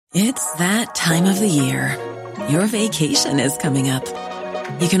It's that time of the year. Your vacation is coming up.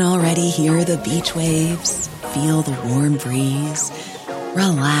 You can already hear the beach waves, feel the warm breeze,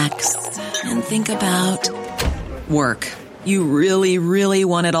 relax, and think about work. You really, really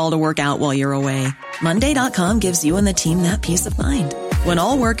want it all to work out while you're away. Monday.com gives you and the team that peace of mind. When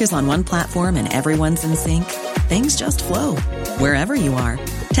all work is on one platform and everyone's in sync, things just flow. Wherever you are,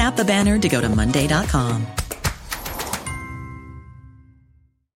 tap the banner to go to Monday.com.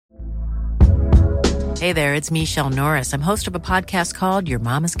 Hey there, it's Michelle Norris. I'm host of a podcast called Your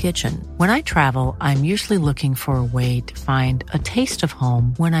Mama's Kitchen. When I travel, I'm usually looking for a way to find a taste of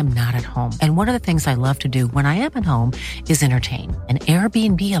home when I'm not at home. And one of the things I love to do when I am at home is entertain. And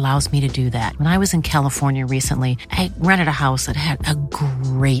Airbnb allows me to do that. When I was in California recently, I rented a house that had a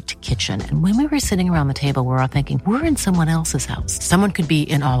great kitchen. And when we were sitting around the table, we're all thinking, we're in someone else's house. Someone could be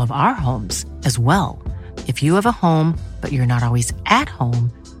in all of our homes as well. If you have a home, but you're not always at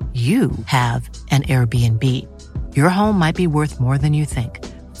home, you have an Airbnb. Your home might be worth more than you think.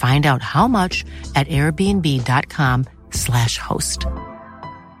 Find out how much at airbnb.com/host.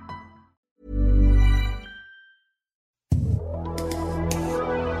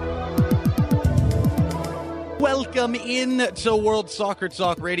 Welcome in to World Soccer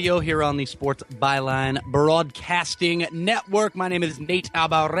Talk Radio here on the Sports Byline Broadcasting Network. My name is Nate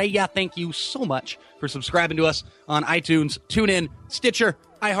Albareya. Thank you so much for subscribing to us on iTunes, TuneIn, Stitcher,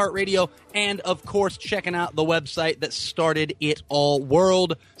 iHeartRadio, and, of course, checking out the website that started it all,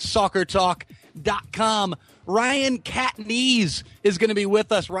 worldsoccertalk.com. Ryan Katniss is going to be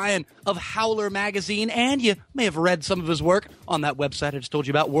with us. Ryan of Howler Magazine, and you may have read some of his work on that website I just told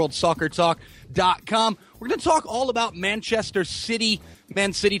you about, worldsoccertalk.com. We're going to talk all about Manchester City.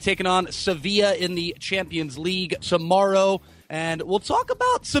 Man City taking on Sevilla in the Champions League tomorrow, and we'll talk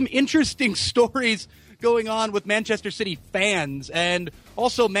about some interesting stories going on with Manchester City fans and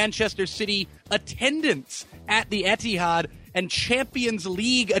also Manchester City attendance at the Etihad and Champions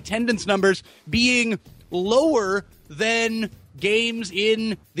League attendance numbers being lower than games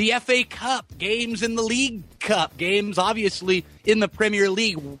in the FA Cup, games in the League Cup, games obviously in the Premier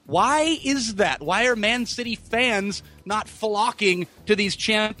League. Why is that? Why are Man City fans not flocking to these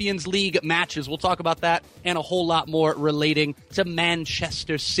Champions League matches? We'll talk about that and a whole lot more relating to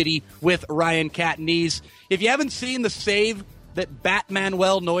Manchester City with Ryan Katniss. If you haven't seen the save that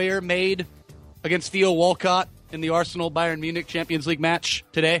Manuel Neuer made against Theo Walcott in the Arsenal-Bayern Munich Champions League match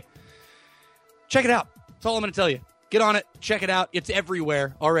today, check it out. That's all I'm going to tell you. Get on it. Check it out. It's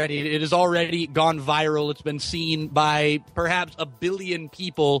everywhere already. It has already gone viral. It's been seen by perhaps 1 billion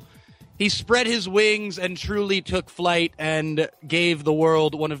people. He spread his wings and truly took flight and gave the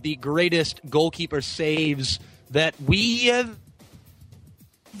world one of the greatest goalkeeper saves that we have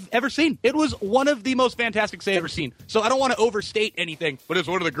ever seen. It was one of the most fantastic saves I've ever seen. So I don't want to overstate anything, but it's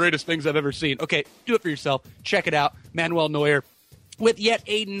one of the greatest things I've ever seen. Okay, do it for yourself. Check it out. Manuel Neuer with yet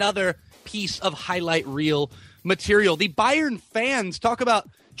another piece of highlight reel material. The Bayern fans, talk about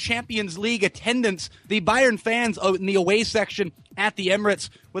Champions League attendance. The Bayern fans in the away section at the Emirates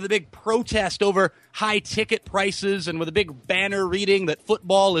with a big protest over high ticket prices and with a big banner reading that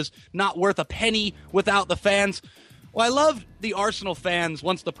football is not worth a penny without the fans. Well, I loved the Arsenal fans,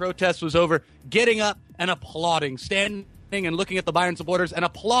 once the protest was over, getting up and applauding, standing and looking at the Bayern supporters and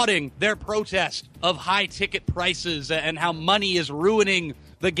applauding their protest of high ticket prices and how money is ruining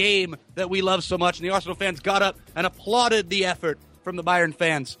the game that we love so much. And the Arsenal fans got up and applauded the effort from the Bayern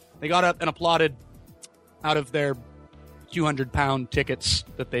fans. They got up and applauded out of their £200 tickets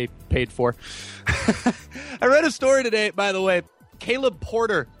that they paid for. I read a story today, by the way. Caleb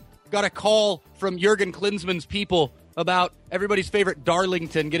Porter got a call from Jurgen Klinsmann's people about everybody's favorite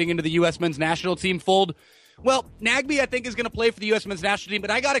Darlington getting into the U.S. men's national team fold. Well, Nagbe, I think, is going to play for the U.S. men's national team, but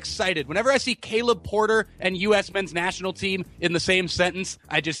I got excited. Whenever I see Caleb Porter and U.S. men's national team in the same sentence,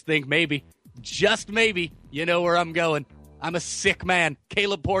 I just think maybe, just maybe, you know where I'm going. I'm a sick man.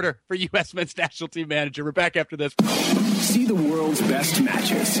 Caleb Porter for U.S. men's national team manager. We're back after this. See the world's best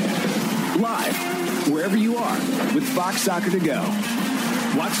matches live, wherever you are, with Fox Soccer to Go.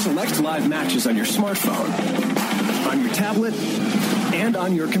 Watch select live matches on your smartphone, on your tablet, and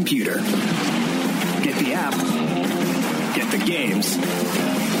on your computer. Get the app, get the games,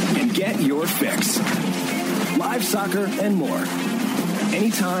 and get your fix. Live soccer and more.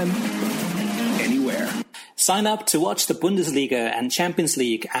 Anytime, anywhere. Sign up to watch the Bundesliga and Champions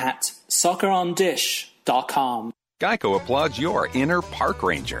League at soccerondish.com. Geico applauds your inner park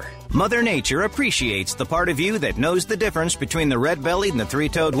ranger. Mother Nature appreciates the part of you that knows the difference between the red-bellied and the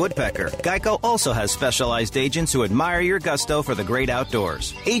three-toed woodpecker. Geico also has specialized agents who admire your gusto for the great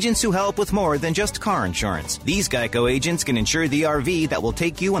outdoors. Agents who help with more than just car insurance. These Geico agents can insure the RV that will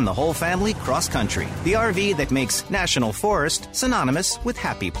take you and the whole family cross-country. The RV that makes National Forest synonymous with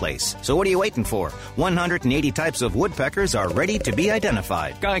happy place. So what are you waiting for? 180 types of woodpeckers are ready to be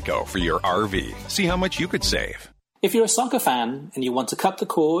identified. Geico for your RV. See how much you could save. If you're a soccer fan and you want to cut the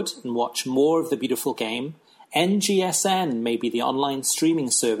cord and watch more of the beautiful game, NGSN may be the online streaming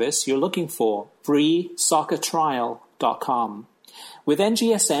service you're looking for. FreeSoccerTrial.com. With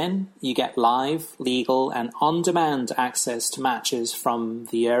NGSN, you get live, legal, and on-demand access to matches from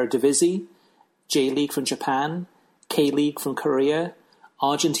the Eredivisie, J-League from Japan, K-League from Korea,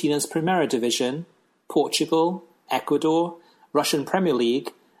 Argentina's Primera Division, Portugal, Ecuador, Russian Premier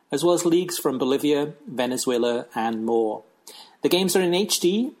League, as well as leagues from Bolivia, Venezuela, and more. The games are in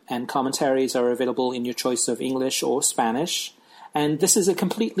HD, and commentaries are available in your choice of English or Spanish. And this is a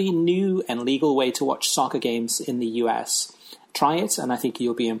completely new and legal way to watch soccer games in the US. Try it, and I think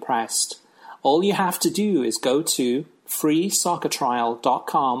you'll be impressed. All you have to do is go to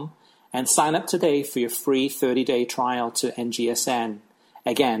freesoccertrial.com and sign up today for your free 30-day trial to NGSN.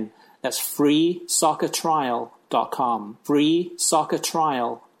 Again, that's freesoccertrial.com.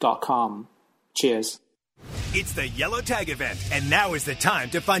 freesoccertrial.com. Cheers. It's the Yellow Tag event, and now is the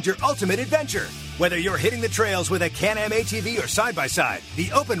time to find your ultimate adventure. Whether you're hitting the trails with a Can-Am ATV or side-by-side,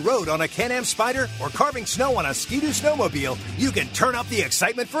 the open road on a Can-Am Spyder, or carving snow on a Ski-Doo snowmobile, you can turn up the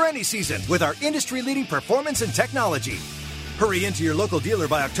excitement for any season with our industry-leading performance and technology. Hurry into your local dealer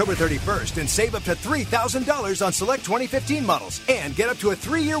by October 31st and save up to $3,000 on select 2015 models and get up to a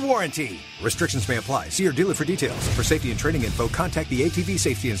 3-year warranty. Restrictions may apply. See your dealer for details. For safety and training info, contact the ATV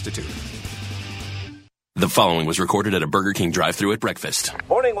Safety Institute. The following was recorded at a Burger King drive-thru at breakfast.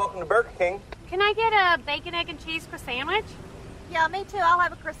 Morning, welcome to Burger King. Can I get a bacon, egg, and cheese croissant sandwich? Yeah, me too. I'll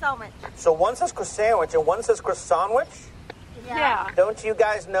have a croissant sandwich. So one says croissant and one says croissant sandwich? Yeah. Don't you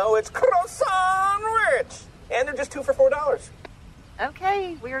guys know it's croissant rich? And they're just 2 for $4.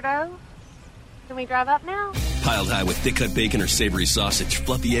 Okay, weirdo. Can we drive up now? Piled high with thick-cut bacon or savory sausage,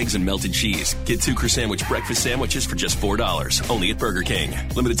 fluffy eggs, and melted cheese. Get 2 croissant breakfast sandwiches for just $4. Only at Burger King.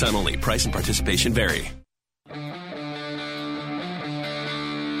 Limited time only. Price and participation vary.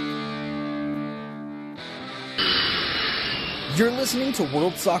 You're listening to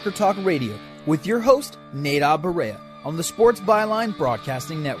World Soccer Talk Radio with your host, Nadab Barea, on the Sports Byline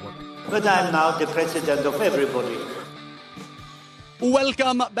Broadcasting Network. But I'm now the president of everybody.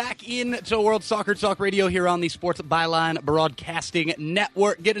 Welcome back in to World Soccer Talk Radio here on the Sports Byline Broadcasting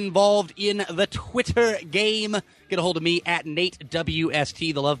Network. Get involved in the Twitter game. Get a hold of me at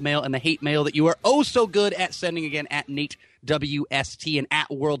NateWST, the love mail and the hate mail that you are oh so good at sending, again, at NateWST and at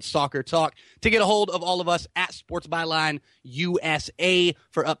World Soccer Talk. To get a hold of all of us at Sports Byline USA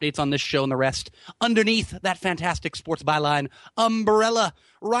for updates on this show and the rest underneath that fantastic Sports Byline umbrella.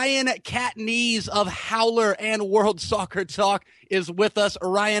 Ryan Katniss of Howler and World Soccer Talk is with us.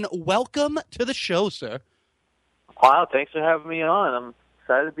 Ryan, welcome to the show, sir. Wow, thanks for having me on. I'm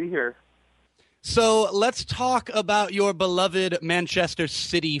excited to be here. So let's talk about your beloved Manchester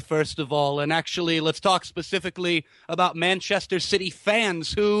City, first of all. And actually, let's talk specifically about Manchester City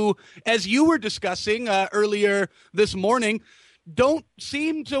fans who, as you were discussing earlier this morning, don't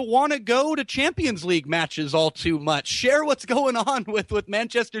seem to want to go to Champions League matches all too much. Share what's going on with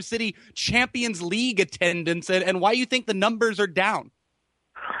Manchester City Champions League attendance and why you think the numbers are down.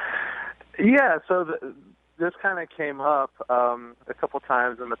 Yeah, so this kind of came up a couple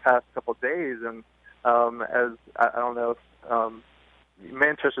times in the past couple days, and as I don't know if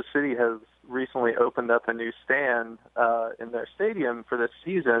Manchester City has recently opened up a new stand in their stadium for this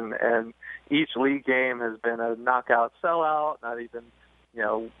season, and each league game has been a knockout sellout, not even,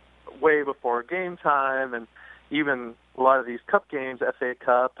 way before game time, and even a lot of these cup games, FA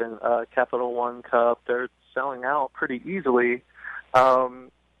Cup and Capital One Cup, they're selling out pretty easily.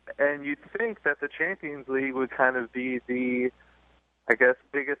 And you'd think that the Champions League would kind of be the, I guess,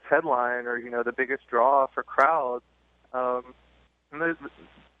 biggest headline or, the biggest draw for crowds. And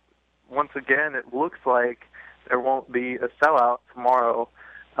once again, it looks like there won't be a sellout tomorrow.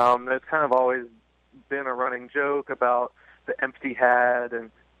 There's kind of always been a running joke about the empty head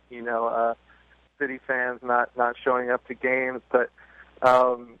and, City fans not showing up to games. But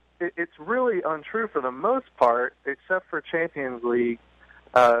it's really untrue for the most part, except for Champions League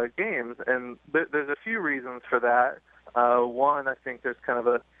games, and there's a few reasons for that. One, I think there's kind of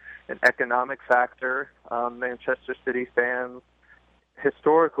an economic factor. Manchester City fans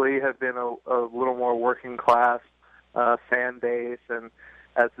historically have been a little more working class fan base, and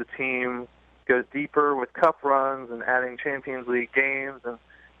as the team goes deeper with cup runs and adding Champions League games and,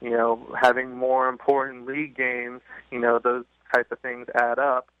 having more important league games, those type of things add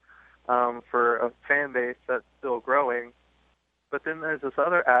up for a fan base that's still growing. But then there's this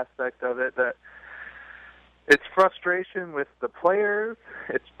other aspect of it that it's frustration with the players,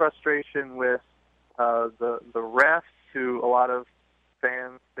 it's frustration with the refs, who a lot of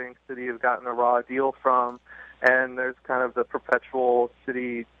fans think City have gotten a raw deal from, and there's kind of the perpetual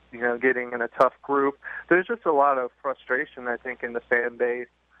City, getting in a tough group. There's just a lot of frustration, I think, in the fan base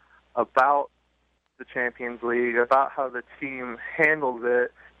about the Champions League, about how the team handles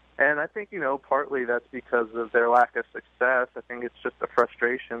it. And I think, partly that's because of their lack of success. I think it's just a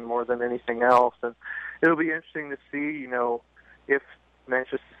frustration more than anything else. And it'll be interesting to see, if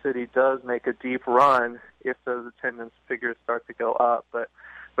Manchester City does make a deep run, if those attendance figures start to go up. But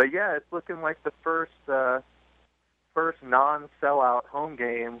yeah, it's looking like the first non-sellout home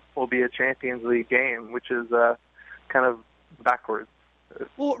game will be a Champions League game, which is kind of backwards.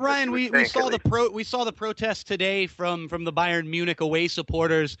 Well, Ryan, we saw the protest today from the Bayern Munich away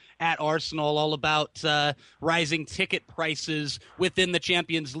supporters at Arsenal, all about rising ticket prices within the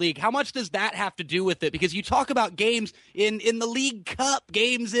Champions League. How much does that have to do with it? Because you talk about games in the League Cup,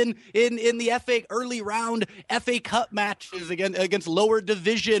 games in the FA early round FA Cup matches against lower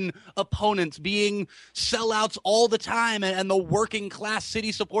division opponents being sellouts all the time, and the working class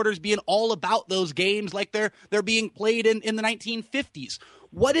City supporters being all about those games like they're being played in the 1950s.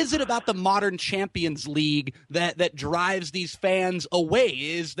 What is it about the modern Champions League that drives these fans away?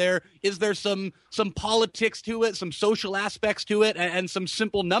 Is there some politics to it, some social aspects to it, and some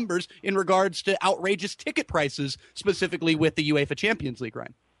simple numbers in regards to outrageous ticket prices, specifically with the UEFA Champions League,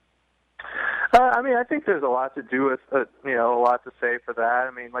 Ryan? I think there's a lot to do with, a lot to say for that.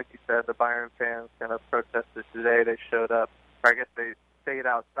 I mean, like you said, the Bayern fans kind of protested today. They showed up, or I guess they stayed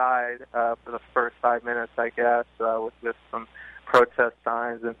outside for the first 5 minutes, I guess, with some protest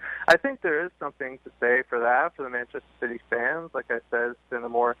signs. And I think there is something to say for that, for the Manchester City fans. Like I said, it's been a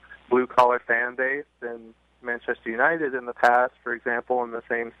more blue-collar fan base than Manchester United in the past, for example, in the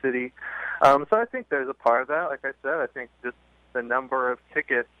same city. So I think there's a part of that. Like I said, I think just the number of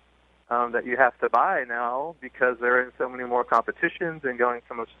tickets that you have to buy now, because they're in so many more competitions and going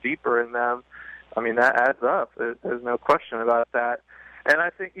so much deeper in them, that adds up. There's no question about that. And I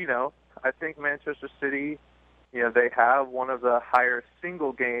think, Manchester City, they have one of the higher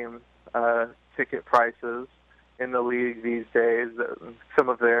single-game ticket prices in the league these days. Some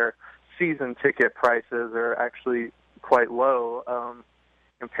of their season ticket prices are actually quite low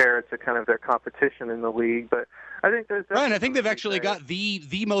compared to kind of their competition in the league. But I think there's Ryan, I think they've actually got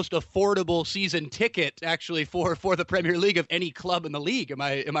the most affordable season ticket actually for the Premier League of any club in the league. Am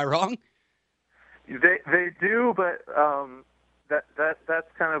I wrong? They do, but that's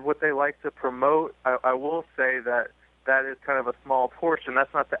kind of what they like to promote. I will say that is kind of a small portion.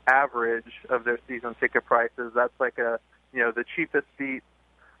 That's not the average of their season ticket prices. That's like the cheapest seats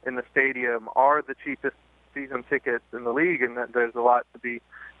in the stadium are the cheapest season tickets in the league, and that there's a lot to be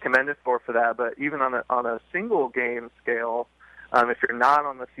commended for that. But even on a single game scale, if you're not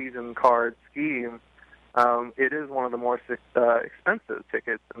on the season card scheme, it is one of the more expensive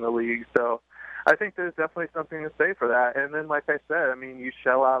tickets in the league. So I think there's definitely something to say for that. And then, like I said, you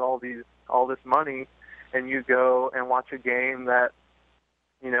shell out all this money, and you go and watch a game that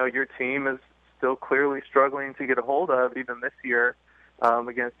your team is still clearly struggling to get a hold of, even this year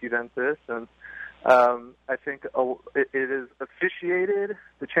against Juventus. And I think it is officiated,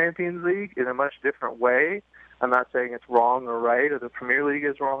 the Champions League, in a much different way. I'm not saying it's wrong or right, or the Premier League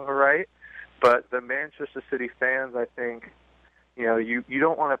is wrong or right, but the Manchester City fans, I think, you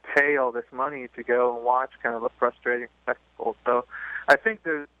don't want to pay all this money to go and watch kind of a frustrating spectacle. So I think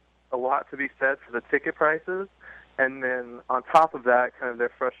there's a lot to be said for the ticket prices. And then on top of that, kind of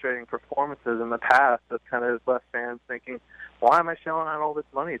their frustrating performances in the past that kind of left fans thinking, why am I shelling out all this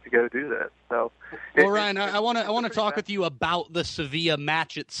money to go do this? So, Ryan, I want to talk with you about the Sevilla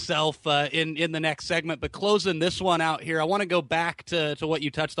match itself in the next segment. But closing this one out here, I want to go back to what you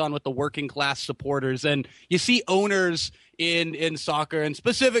touched on with the working class supporters. And you see owners in soccer, and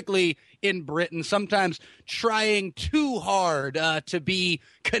specifically in Britain, sometimes trying too hard to be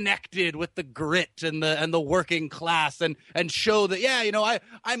connected with the grit and the working class, and show that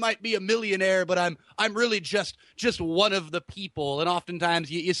I might be a millionaire, but I'm really just one of the people. And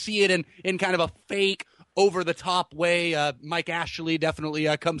oftentimes you see it in kind of a fake over-the-top way. Mike Ashley definitely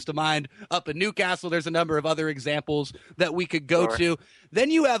comes to mind up in Newcastle. There's a number of other examples that we could go to. Then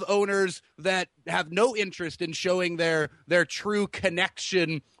you have owners that have no interest in showing their true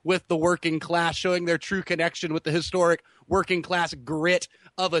connection with the working class, showing their true connection with the historic working class grit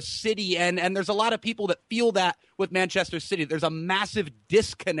of a city. And there's a lot of people that feel that with Manchester City. There's a massive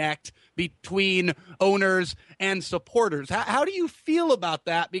disconnect between owners and supporters. How do you feel about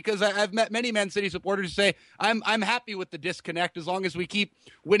that? Because I've met many Man City supporters who say, I'm happy with the disconnect as long as we keep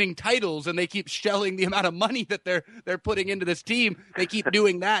winning titles and they keep shelling the amount of money that they're putting into this team. They keep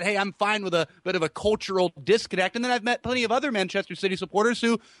doing that. Hey, I'm fine with a bit of a cultural disconnect. And then I've met plenty of other Manchester City supporters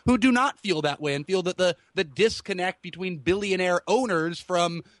who do not feel that way and feel that the disconnect between billionaire owners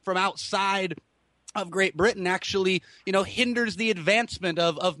from outside of Great Britain actually, hinders the advancement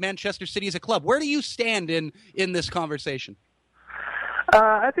of Manchester City as a club. Where do you stand in this conversation?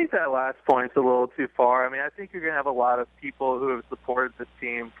 I think that last point's a little too far. I mean, I think you're going to have a lot of people who have supported this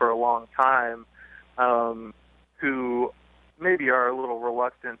team for a long time who maybe are a little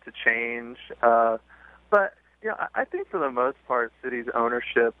reluctant to change. But I think for the most part, City's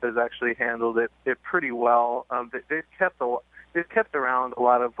ownership has actually handled it pretty well. They've kept around a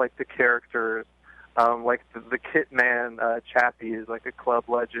lot of like the characters. Like the Kit Man, Chappie is like a club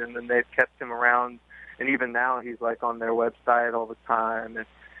legend, and they've kept him around. And even now, he's like on their website all the time. And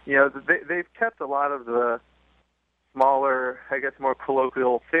they've kept a lot of the smaller, I guess, more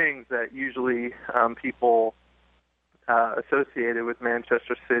colloquial things that usually people associated with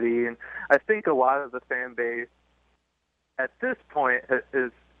Manchester City. And I think a lot of the fan base at this point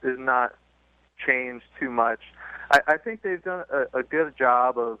is not changed too much. I think they've done a good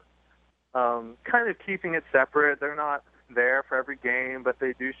job of kind of keeping it separate. They're not there for every game, but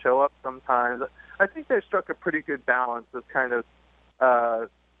they do show up sometimes. I think they've struck a pretty good balance of kind of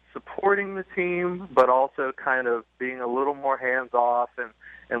supporting the team, but also kind of being a little more hands-off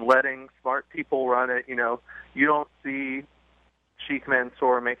and letting smart people run it. You don't see Sheikh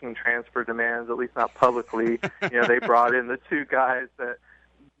Mansour making transfer demands, at least not publicly. They brought in the two guys that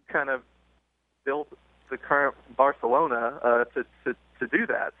kind of built the current Barcelona to do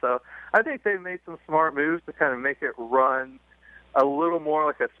that. So I think they've made some smart moves to kind of make it run a little more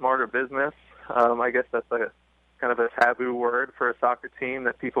like a smarter business. I guess that's a kind of a taboo word for a soccer team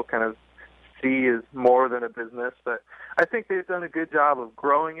that people kind of see as more than a business. But I think they've done a good job of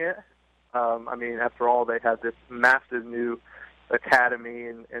growing it. I mean, after all, they had this massive new academy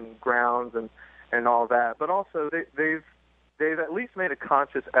and grounds and all that. But also they've at least made a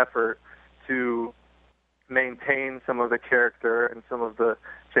conscious effort to maintain some of the character and some of the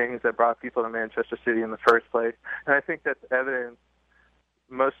things that brought people to Manchester City in the first place. And I think that's evidenced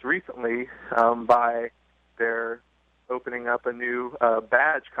most recently by their opening up a new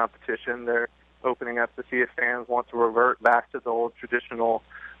badge competition. They're opening up to see if fans want to revert back to the old traditional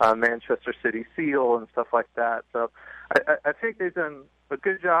Manchester City seal and stuff like that. So I think they've done a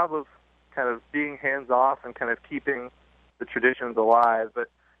good job of kind of being hands-off and kind of keeping the traditions alive. But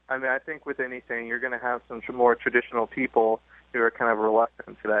I mean, I think with anything, you're going to have some more traditional people who are kind of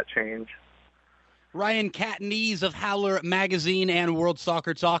reluctant to that change. Ryan Catanese of Howler Magazine and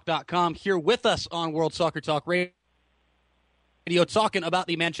WorldSoccerTalk.com here with us on World Soccer Talk Radio, talking about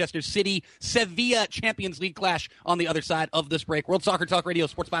the Manchester City-Sevilla Champions League clash on the other side of this break. World Soccer Talk Radio,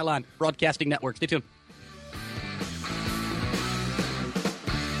 Sports Byline Broadcasting Network. Stay tuned.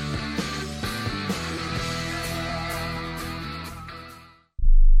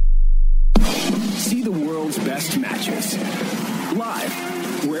 See the world's best matches live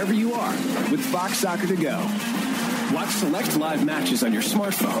wherever you are with Fox Soccer to Go. Watch select live matches on your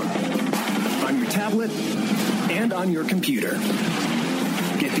smartphone, on your tablet, and on your computer.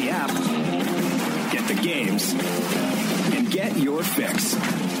 Get the app, get the games, and get your fix.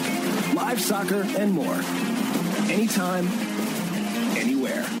 Live soccer and more. Anytime,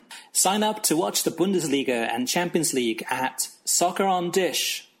 anywhere. Sign up to watch the Bundesliga and Champions League at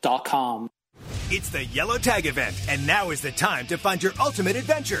soccerondish.com. It's the Yellow Tag event, and now is the time to find your ultimate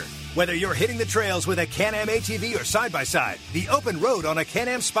adventure. Whether you're hitting the trails with a Can-Am ATV or side-by-side, the open road on a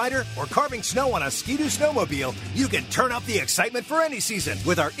Can-Am Spyder, or carving snow on a Ski-Doo snowmobile, you can turn up the excitement for any season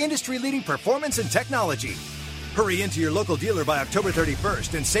with our industry-leading performance and technology. Hurry into your local dealer by October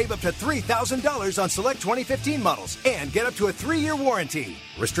 31st and save up to $3,000 on select 2015 models and get up to a 3-year warranty.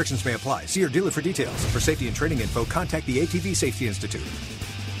 Restrictions may apply. See your dealer for details. For safety and training info, contact the ATV Safety Institute.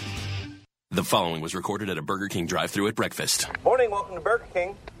 The following was recorded at a Burger King drive-thru at breakfast. Morning, welcome to Burger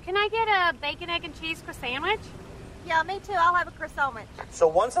King. Can I get a bacon, egg, and cheese croissant? Yeah, me too. I'll have a croissant. So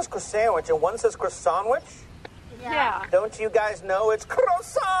one says croissant and one says croissant? Yeah. Don't you guys know it's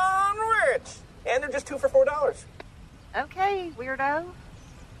croissant rich? and they're just 2 for $4. Okay, weirdo.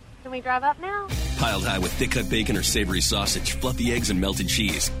 Can we drive up now? Piled high with thick-cut bacon or savory sausage, fluffy eggs, and melted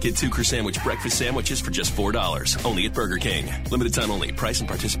cheese. Get 2 Croissant breakfast sandwiches for just $4. Only at Burger King. Limited time only. Price and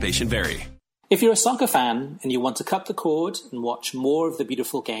participation vary. If you're a soccer fan and you want to cut the cord and watch more of the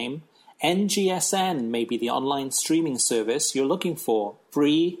beautiful game, NGSN may be the online streaming service you're looking for.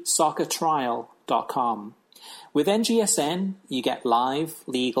 FreeSoccerTrial.com. With NGSN, you get live,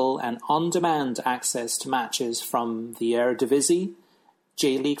 legal, and on-demand access to matches from the Eredivisie,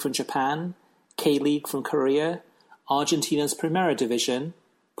 J-League from Japan, K-League from Korea, Argentina's Primera Division,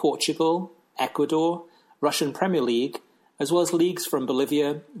 Portugal, Ecuador, Russian Premier League, as well as leagues from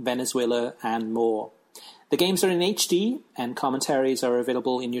Bolivia, Venezuela, and more. The games are in HD, and commentaries are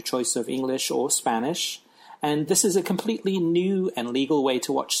available in your choice of English or Spanish. And this is a completely new and legal way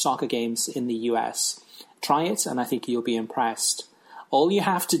to watch soccer games in the US. Try it, and I think you'll be impressed. All you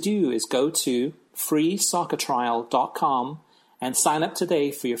have to do is go to freesoccertrial.com and sign up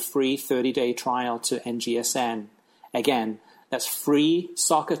today for your free 30-day trial to NGSN. Again, that's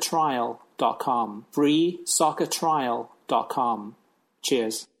freesoccertrial.com. freesoccertrial.com.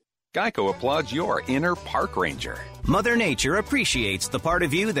 Cheers. Geico applauds your inner park ranger. Mother Nature appreciates the part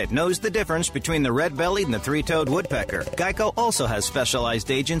of you that knows the difference between the red-bellied and the three-toed woodpecker. Geico also has specialized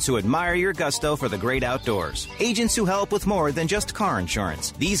agents who admire your gusto for the great outdoors. Agents who help with more than just car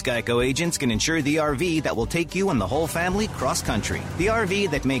insurance. These Geico agents can insure the RV that will take you and the whole family cross-country. The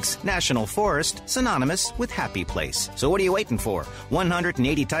RV that makes National Forest synonymous with happy place. So what are you waiting for?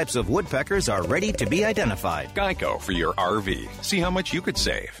 180 types of woodpeckers are ready to be identified. Geico for your RV. See how much you could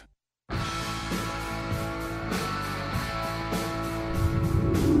save.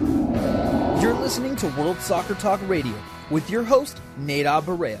 You're listening to World Soccer Talk Radio with your host, Nada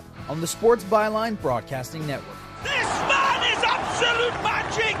Barea, on the Sports Byline Broadcasting Network. This man is absolute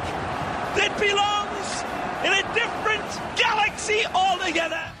magic that belongs in a different galaxy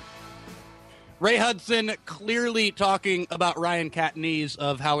altogether. Ray Hudson clearly talking about Ryan Katniss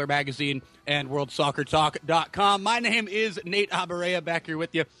of Howler Magazine and WorldSoccerTalk.com. My name is Nate Abarea, back here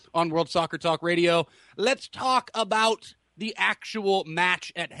with you on World Soccer Talk Radio. Let's talk about the actual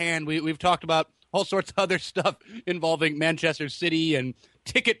match at hand. We've talked about all sorts of other stuff involving Manchester City and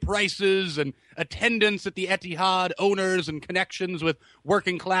ticket prices and attendance at the Etihad, owners and connections with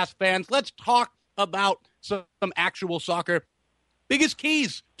working class fans. Let's talk about some actual soccer. Biggest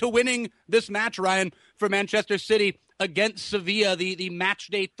keys to winning this match, Ryan, for Manchester City against Sevilla, the match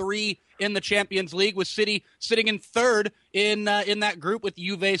day 3 in the Champions League, with City sitting in third in that group with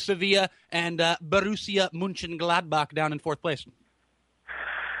Juve, Sevilla, and Borussia Mönchengladbach down in fourth place.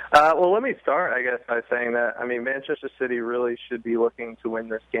 Well, let me start, I guess, by saying that, Manchester City really should be looking to win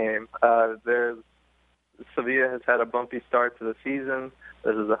this game. Sevilla has had a bumpy start to the season.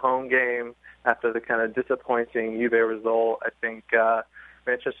 This is a home game. After the kind of disappointing Juve result, I think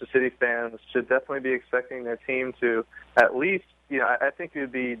Manchester City fans should definitely be expecting their team to at least, I think it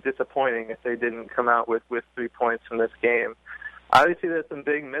would be disappointing if they didn't come out with 3 points from this game. Obviously, there's some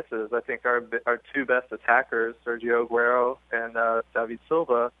big misses. I think our 2 best attackers, Sergio Aguero and David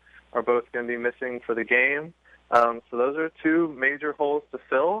Silva, are both going to be missing for the game. So those are 2 major holes to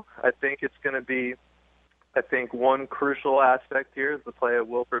fill. I think it's going to be, one crucial aspect here is the play of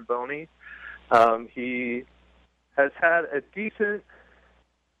Wilfred Boney. He has had a decent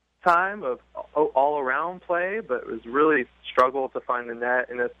time of all-around play, but was really struggled to find the net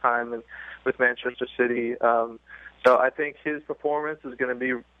in his time with Manchester City. So I think his performance is going to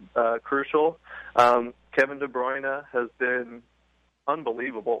be crucial. Kevin De Bruyne has been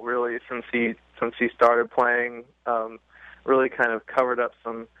unbelievable, really, since he started playing. Really kind of covered up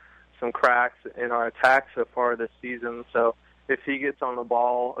some cracks in our attack so far this season. So if he gets on the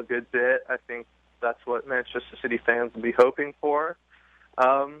ball a good bit, I think that's what Manchester City fans will be hoping for.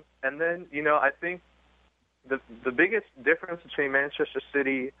 And then, I think the biggest difference between Manchester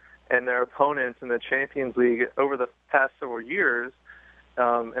City and their opponents in the Champions League over the past several years,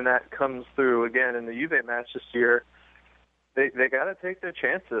 and that comes through again in the Juve match this year, they got to take their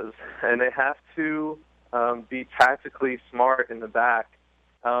chances, and they have to be tactically smart in the back.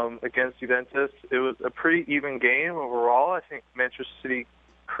 Against Juventus, it was a pretty even game overall. I think Manchester City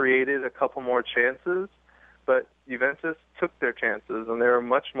created a couple more chances, but Juventus took their chances, and they were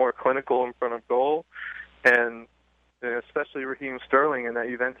much more clinical in front of goal. And especially Raheem Sterling in that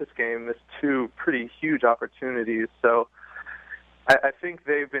Juventus game missed 2 pretty huge opportunities. So I think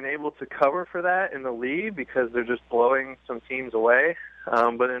they've been able to cover for that in the league because they're just blowing some teams away.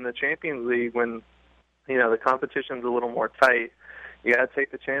 But in the Champions League, when the competition's a little more tight, you got to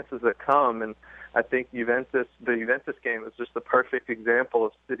take the chances that come. And I think the Juventus game is just the perfect example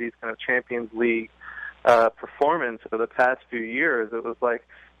of City's kind of Champions League performance for the past few years. It was like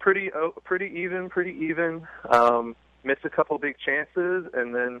pretty even. Miss a couple big chances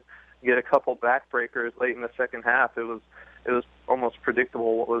and then get a couple backbreakers late in the second half. It was almost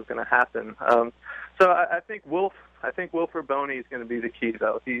predictable what was going to happen. So I think Wilfried Bony is going to be the key,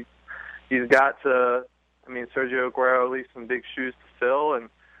 though. He's got to. I mean, Sergio Aguero leaves some big shoes to fill, and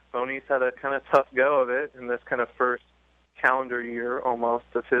Bony's had a kind of tough go of it in this kind of first calendar year almost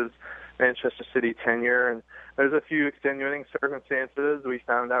of his Manchester City tenure. And there's a few extenuating circumstances. We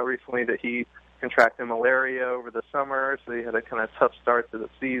found out recently that he contracted malaria over the summer, so he had a kind of tough start to the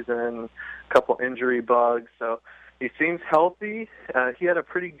season, a couple injury bugs. So he seems healthy. He had a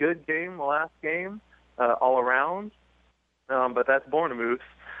pretty good game the last game all around, but that's Bournemouth,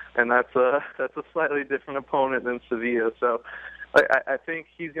 and that's a slightly different opponent than Sevilla. So I think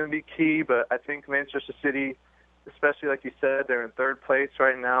he's going to be key, but I think Manchester City, especially like you said, they're in third place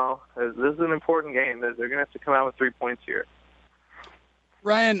right now. This is an important game. They're going to have to come out with 3 points here.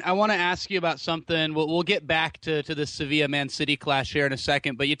 Ryan, I want to ask you about something. We'll get back to the Sevilla-Man City clash here in a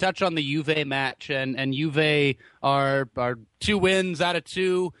second, but you touch on the Juve match, and Juve are 2 wins out of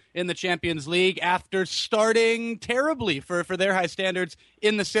 2 in the Champions League after starting terribly for their high standards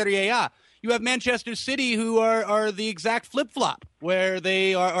in the Serie A. You have Manchester City, who are the exact flip-flop, where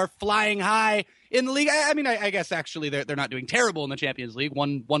they are flying high in the league. I mean, I guess actually they're not doing terrible in the Champions League,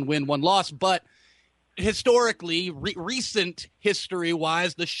 one win, 1 loss, but historically, recent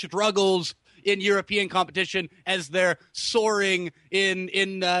history-wise, the struggles in European competition as they're soaring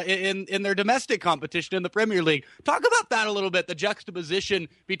in their domestic competition in the Premier League. Talk about that a little bit, the juxtaposition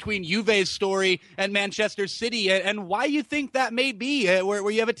between Juve's story and Manchester City, and why you think that may be,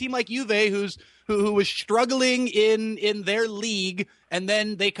 where you have a team like Juve who was struggling in their league, and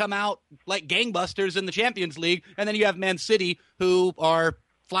then they come out like gangbusters in the Champions League, and then you have Man City, who are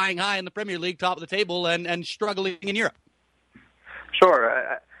flying high in the Premier League, top of the table, and struggling in Europe.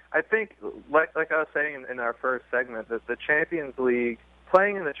 Sure. I think, like I was saying in our first segment, that the Champions League,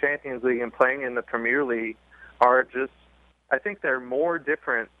 playing in the Champions League and playing in the Premier League are just, I think they're more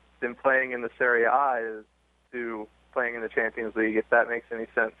different than playing in the Serie A is to playing in the Champions League, if that makes any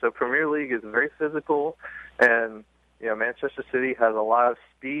sense. So Premier League is very physical, and Manchester City has a lot of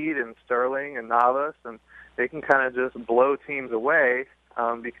speed in Sterling and Navas, and they can kind of just blow teams away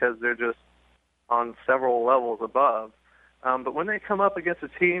because they're just on several levels above. But when they come up against a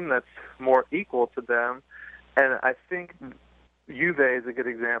team that's more equal to them, and I think Juve is a good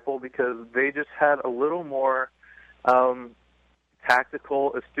example because they just had a little more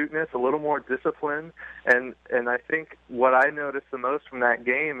tactical astuteness, a little more discipline, and I think what I noticed the most from that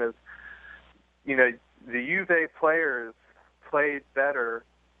game is, the Juve players played better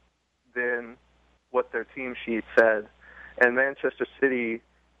than what their team sheet said, and Manchester City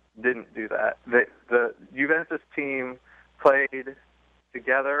didn't do that. The Juventus team played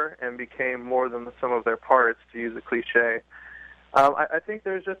together and became more than the sum of their parts, to use a cliche. I think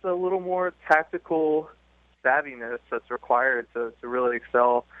there's just a little more tactical savviness that's required to really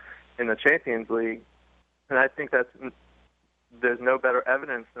excel in the Champions League. And I think there's no better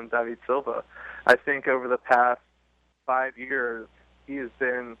evidence than David Silva. I think over the past 5 years, he has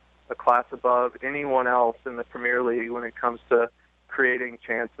been a class above anyone else in the Premier League when it comes to creating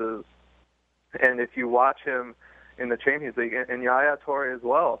chances. And if you watch him in the Champions League, and Yaya Toure as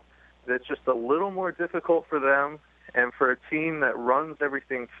well, it's just a little more difficult for them, and for a team that runs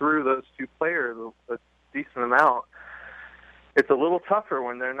everything through those 2 players a decent amount, it's a little tougher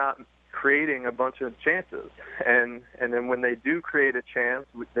when they're not creating a bunch of chances. And then when they do create a chance,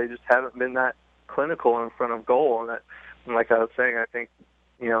 they just haven't been that clinical in front of goal. And like I was saying, I think,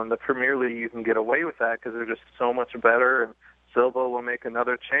 in the Premier League you can get away with that because they're just so much better, and Silva will make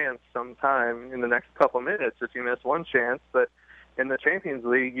another chance sometime in the next couple of minutes if you miss one chance. But in the Champions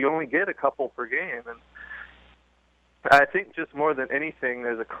League, you only get a couple per game. And I think just more than anything,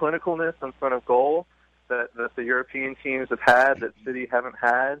 there's a clinicalness in front of goal that the European teams have had that City haven't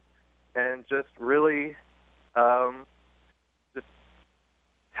had, and just really just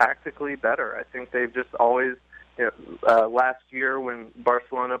tactically better. I think they've just always, last year when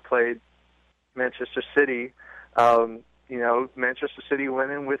Barcelona played Manchester City, Manchester City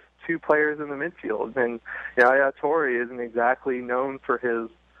went in with 2 players in the midfield, and Yaya Toure isn't exactly known for his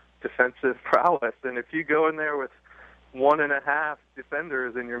defensive prowess. And if you go in there with 1.5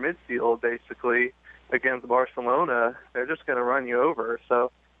 defenders in your midfield, basically, against Barcelona, they're just going to run you over.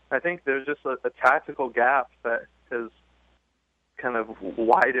 So I think there's just a tactical gap that has kind of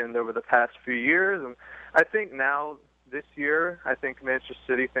widened over the past few years. And I think now, this year, I think Manchester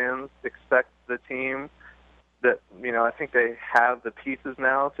City fans expect the team that, I think they have the pieces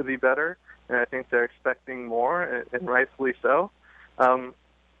now to be better, and I think they're expecting more, and rightfully so.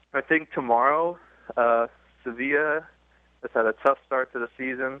 I think tomorrow, Sevilla has had a tough start to the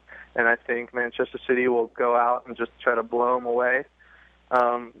season, and I think Manchester City will go out and just try to blow them away.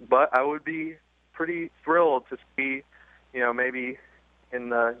 But I would be pretty thrilled to see, maybe in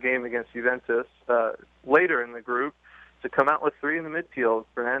the game against Juventus later in the group, to come out with three in the midfield,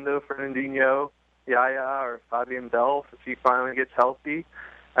 Fernandinho, Yaya, or Fabian Delph, if he finally gets healthy.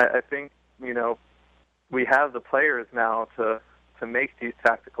 I think, we have the players now to make these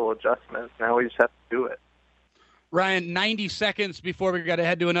tactical adjustments. Now we just have to do it. Ryan, 90 seconds before we got to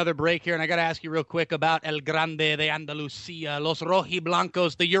head to another break here, and I got to ask you real quick about El Grande de Andalucía, Los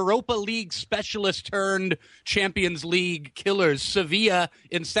Rojiblancos, the Europa League specialist turned Champions League killers. Sevilla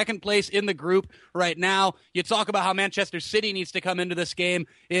in second place in the group right now. You talk about how Manchester City needs to come into this game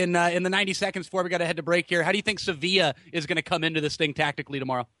in the 90 seconds before we got to head to break here. How do you think Sevilla is going to come into this thing tactically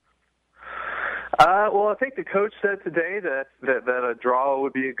tomorrow? Well, I think the coach said today that a draw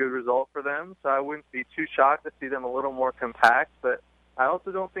would be a good result for them, so I wouldn't be too shocked to see them a little more compact, but I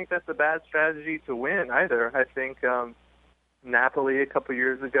also don't think that's a bad strategy to win either. I think Napoli a couple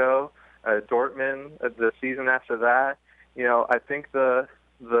years ago, Dortmund the season after that, I think the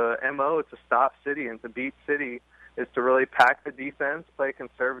MO to stop City and to beat City is to really pack the defense, play a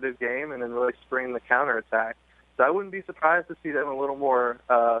conservative game, and then really spring the counterattack. So I wouldn't be surprised to see them a little more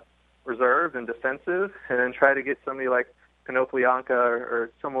reserved and defensive, and then try to get somebody like Konoplyanka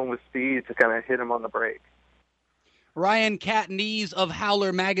or someone with speed to kind of hit him on the break. Ryan Katniss of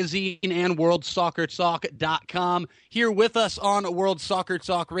Howler Magazine and WorldSoccerTalk.com here with us on World Soccer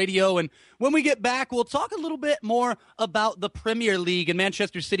Talk Radio. And when we get back, we'll talk a little bit more about the Premier League and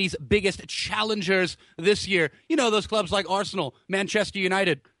Manchester City's biggest challengers this year. Those clubs like Arsenal, Manchester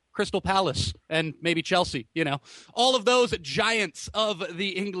United, Crystal Palace, and maybe Chelsea, all of those giants of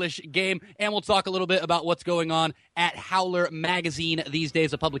the English game. And we'll talk a little bit about what's going on at Howler Magazine these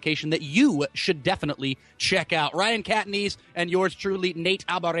days, a publication that you should definitely check out. Ryan Katniss and yours truly, Nate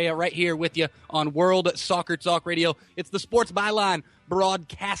Abaurrea, right here with you on World Soccer Talk Radio. It's the Sports Byline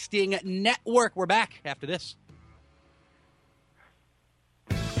Broadcasting Network. We're back after this.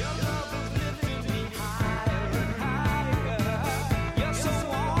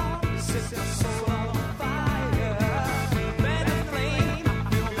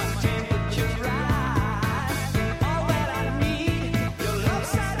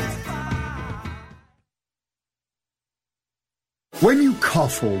 When you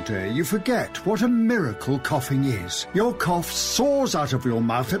cough all day, you forget what a miracle coughing is. Your cough soars out of your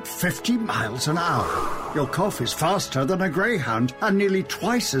mouth at 50 miles an hour. Your cough is faster than a greyhound and nearly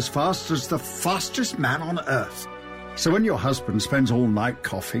twice as fast as the fastest man on earth. So when your husband spends all night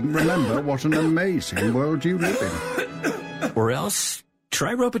coughing, remember what an amazing world you live in. Or else,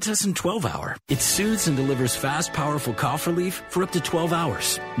 try Robitussin 12-Hour. It soothes and delivers fast, powerful cough relief for up to 12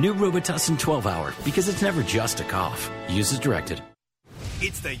 hours. New Robitussin 12-Hour, because it's never just a cough. Use as directed.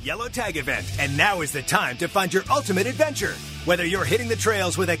 It's the Yellow Tag event, and now is the time to find your ultimate adventure. Whether you're hitting the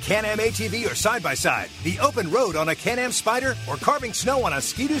trails with a Can-Am ATV or side-by-side, the open road on a Can-Am Spyder, or carving snow on a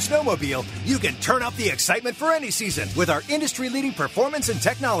Ski-Doo snowmobile, you can turn up the excitement for any season with our industry-leading performance and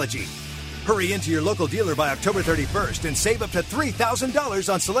technology. Hurry into your local dealer by October 31st and save up to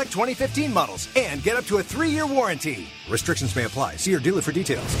 $3,000 on select 2015 models and get up to a 3-year warranty. Restrictions may apply. See your dealer for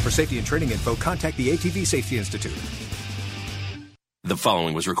details. For safety and training info, contact the ATV Safety Institute. The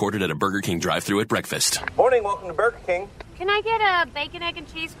following was recorded at a Burger King drive-thru at breakfast. Morning, welcome to Burger King. Can I get a bacon, egg, and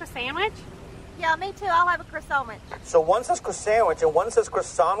cheese croissant sandwich? Yeah, me too. I'll have a croissant sandwich. So one says croissant sandwich and one says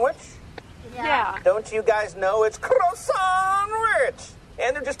croissant sandwich? Yeah. Don't you guys know it's croissant rich?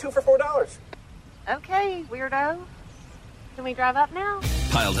 And they're just 2 for $4. Okay, weirdo. Can we drive up now?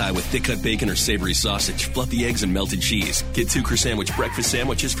 Piled high with thick-cut bacon or savory sausage, fluffy eggs, and melted cheese. Get 2 Croissant breakfast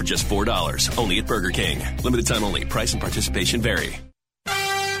sandwiches for just $4. Only at Burger King. Limited time only. Price and participation vary.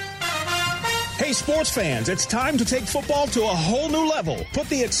 Hey, sports fans, it's time to take football to a whole new level. Put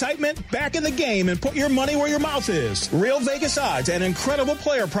the excitement back in the game and put your money where your mouth is. Real Vegas odds and incredible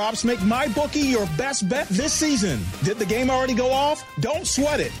player props make MyBookie your best bet this season. Did the game already go off? Don't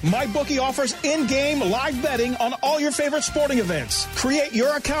sweat it. MyBookie offers in-game live betting on all your favorite sporting events. Create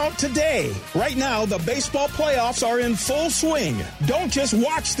your account today. Right now, the baseball playoffs are in full swing. Don't just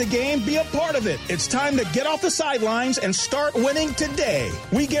watch the game, be a part of it. It's time to get off the sidelines and start winning today.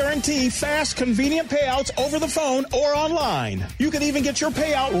 We guarantee fast, convenient payouts over the phone or online. You can even get your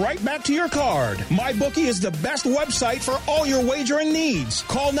payout right back to your card. MyBookie is the best website for all your wagering needs.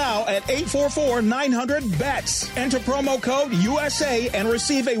 Call now at 844-900-BETS. Enter promo code USA and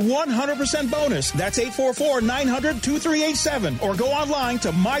receive a 100% bonus. That's 844-900-2387. Or go online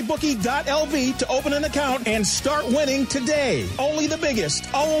to mybookie.lv to open an account and start winning today. Only the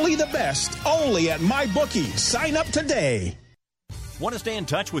biggest, only the best, only at MyBookie. Sign up today. Want to stay in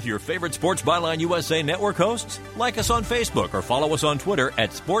touch with your favorite Sports Byline USA network hosts? Like us on Facebook or follow us on Twitter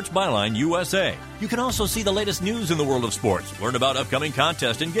at Sports Byline USA. You can also see the latest news in the world of sports, learn about upcoming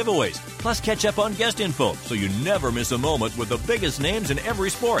contests and giveaways, plus catch up on guest info so you never miss a moment with the biggest names in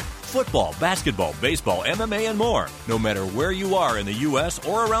every sport. Football, basketball, baseball, MMA, and more. No matter where you are in the U.S.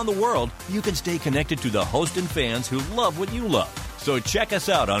 or around the world, you can stay connected to the hosts and fans who love what you love. So check us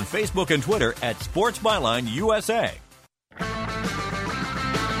out on Facebook and Twitter at Sports Byline USA.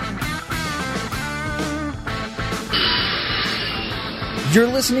 You're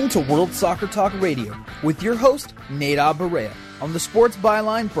listening to World Soccer Talk Radio with your host, Nada Barea, on the Sports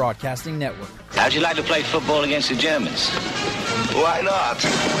Byline Broadcasting Network. How'd you like to play football against the Germans? Why not?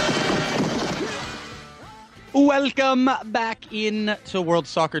 Welcome back in to World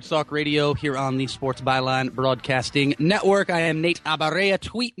Soccer Talk Radio here on the Sports Byline Broadcasting Network. I am Nate Abarea.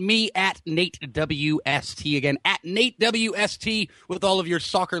 Tweet me at NateWST. Again, at NateWST with all of your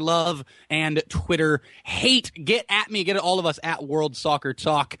soccer love and Twitter hate. Get at me. Get at all of us at World Soccer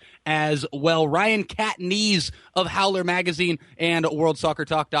Talk as well. Ryan Katniss of Howler Magazine and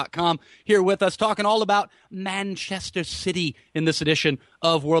WorldSoccerTalk.com here with us talking all about Manchester City in this edition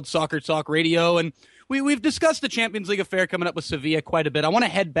of World Soccer Talk Radio. And We've discussed the Champions League affair coming up with Sevilla quite a bit. I want to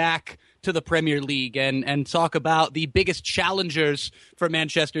head back to the Premier League and talk about the biggest challengers for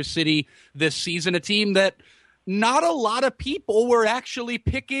Manchester City this season, a team that not a lot of people were actually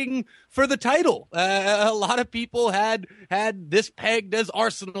picking for the title. A lot of people had this pegged as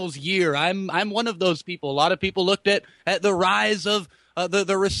Arsenal's year. I'm one of those people. A lot of people looked at the rise of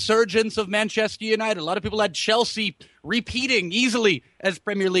the resurgence of Manchester United. A lot of people had Chelsea repeating easily as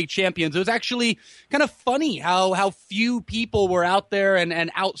Premier League champions. It was actually kind of funny how few people were out there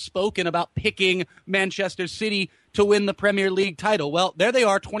and outspoken about picking Manchester City to win the Premier League title. Well, there they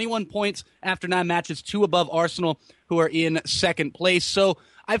are, 21 points after 9 matches, 2 above Arsenal, who are in second place. So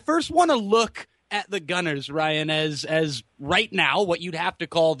I first want to look at the Gunners, Ryan, as right now what you'd have to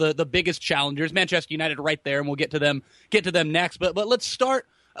call the biggest challengers. Manchester United right there, and we'll get to them next. But let's start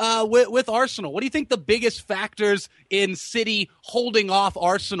with Arsenal. What do you think the biggest factors in City holding off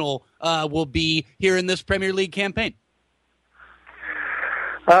Arsenal will be here in this Premier League campaign?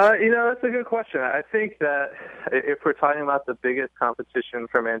 That's a good question. I think that if we're talking about the biggest competition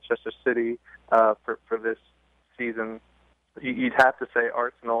for Manchester City for this season, you'd have to say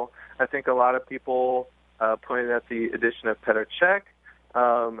Arsenal. I think a lot of people pointed at the addition of Petr Cech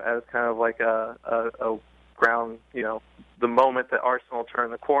as kind of like a ground, the moment that Arsenal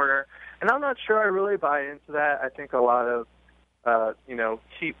turned the corner. And I'm not sure I really buy into that. I think a lot of,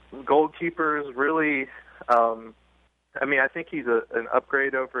 goalkeepers really, I think he's an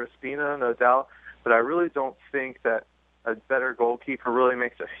upgrade over Espina, no doubt, but I really don't think that a better goalkeeper really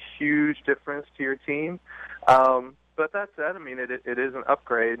makes a huge difference to your team. But that said, it is an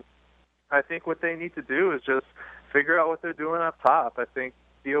upgrade. I think what they need to do is just figure out what they're doing up top. I think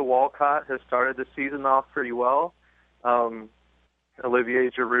Theo Walcott has started the season off pretty well. Olivier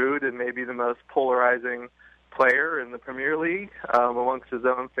Giroud is maybe the most polarizing player in the Premier League amongst his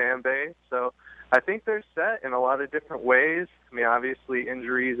own fan base. So I think they're set in a lot of different ways. Obviously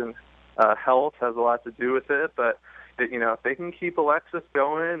injuries and health has a lot to do with it, but if they can keep Alexis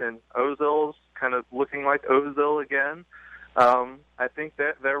going and Ozil's kind of looking like Ozil again, I think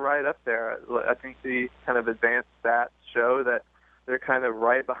that they're right up there. I think the kind of advanced stats show that they're kind of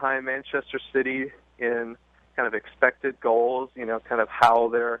right behind Manchester City in kind of expected goals, kind of how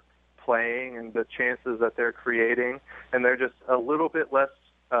they're playing and the chances that they're creating. And they're just a little bit less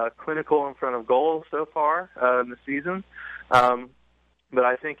clinical in front of goals so far in the season. But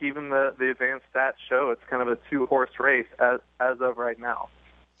I think even the advanced stats show it's kind of a 2-horse race as of right now.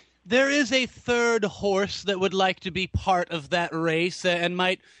 There is a third horse that would like to be part of that race and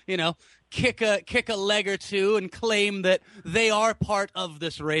might, kick a leg or two and claim that they are part of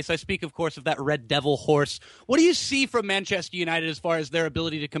this race. I speak, of course, of that Red Devil horse. What do you see from Manchester United as far as their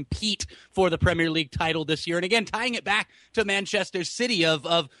ability to compete for the Premier League title this year? And again, tying it back to Manchester City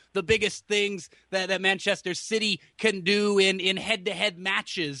of the biggest things that Manchester City can do in head-to-head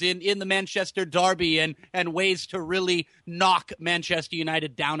matches, in the Manchester Derby, and ways to really knock Manchester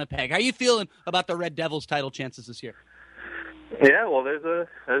United down a peg. How are you feeling about the Red Devils' title chances this year? Yeah, well, there's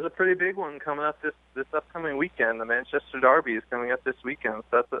a pretty big one coming up this upcoming weekend. The Manchester Derby is coming up this weekend.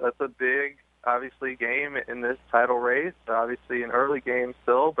 So that's a big, obviously, game in this title race. Obviously, an early game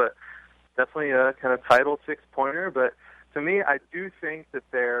still, but definitely a kind of title six-pointer. But to me, I do think that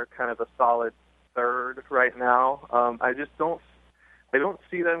they're kind of a solid third right now. I don't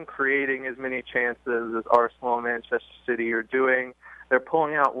see them creating as many chances as Arsenal and Manchester City are doing. They're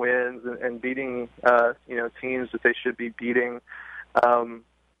pulling out wins and beating, teams that they should be beating. But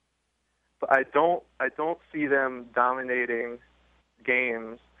I don't see them dominating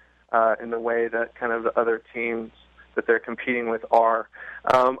games in the way that kind of the other teams that they're competing with are.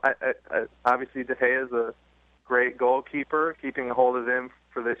 Obviously, De Gea is a great goalkeeper. Keeping a hold of him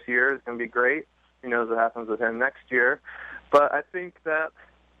for this year is going to be great. Who knows what happens with him next year? But I think that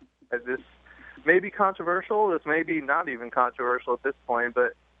this may be controversial. This may be not even controversial at this point,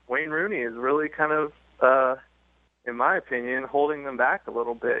 but Wayne Rooney is really kind of, in my opinion, holding them back a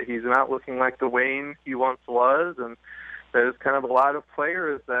little bit. He's not looking like the Wayne he once was, and there's kind of a lot of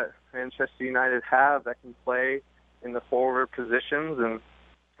players that Manchester United have that can play in the forward positions, and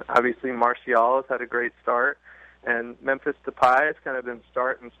obviously Martial has had a great start, and Memphis Depay has kind of been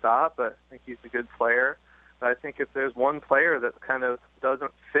start and stop, but I think he's a good player. But I think if there's one player that kind of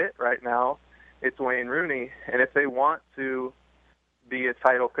doesn't fit right now, it's Wayne Rooney. And if they want to be a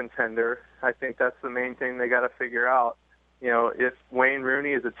title contender, I think that's the main thing they got to figure out. If Wayne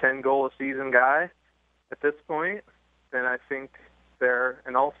Rooney is a 10-goal-a-season guy at this point, then I think they're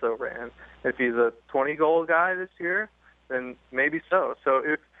an also-ran. If he's a 20-goal guy this year, then maybe so. So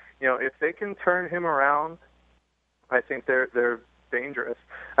if they can turn him around, I think they're dangerous.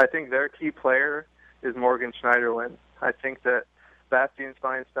 I think their key player is Morgan Schneiderlin. I think that Bastian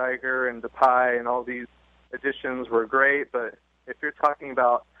Schweinsteiger and Depay and all these additions were great, but if you're talking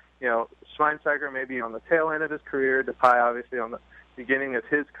about, Schweinsteiger maybe on the tail end of his career, Depay obviously on the beginning of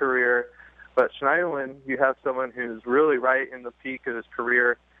his career, but Schneiderlin, you have someone who's really right in the peak of his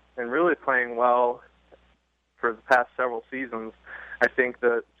career and really playing well for the past several seasons. I think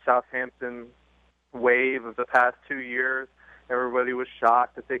the Southampton wave of the past 2 years, everybody was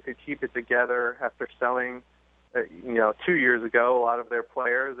shocked that they could keep it together after selling 2 years ago, a lot of their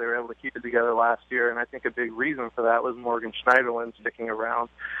players. They were able to keep it together last year, and I think a big reason for that was Morgan Schneiderlin sticking around.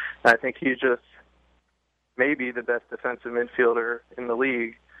 And I think he's just maybe the best defensive midfielder in the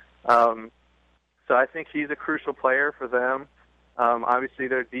league. So I think he's a crucial player for them. Obviously,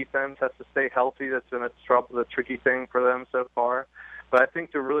 their defense has to stay healthy. That's been the tricky thing for them so far. But I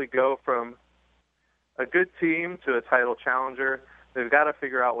think to really go from a good team to a title challenger, they've got to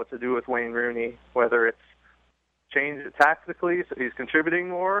figure out what to do with Wayne Rooney, whether it's change it tactically so he's contributing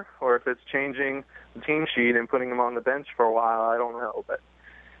more, or if it's changing the team sheet and putting him on the bench for a while. I don't know, but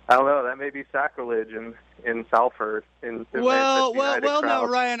I don't know. That may be sacrilege in Salford. Well, no,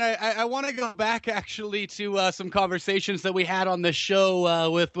 Ryan. I want to go back actually to some conversations that we had on the show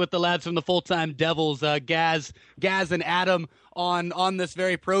with the lads from the Full-Time Devils, Gaz and Adam, on this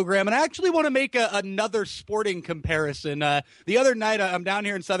very program. And I actually want to make another sporting comparison. The other night, I'm down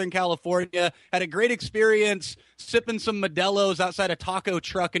here in Southern California, had a great experience sipping some Modelo's outside a taco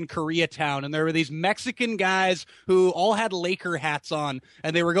truck in Koreatown. And there were these Mexican guys who all had Laker hats on,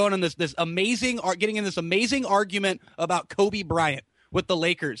 and they were going on getting in this amazing argument about Kobe Bryant with the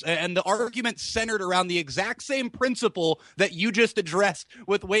Lakers. And the argument centered around the exact same principle that you just addressed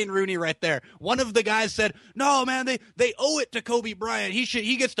with Wayne Rooney right there. One of the guys said, no, man, they owe it to Kobe Bryant.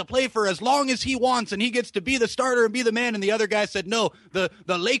 He gets to play for as long as he wants, and he gets to be the starter and be the man. And the other guy said, no, the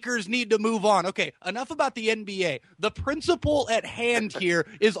Lakers need to move on. Okay, enough about the NBA. The principle at hand here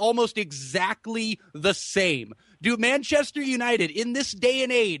is almost exactly the same. Do Manchester United, in this day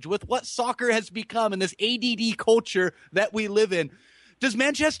and age, with what soccer has become and this ADD culture that we live in, does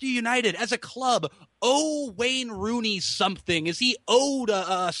Manchester United as a club owe Wayne Rooney something? Is he owed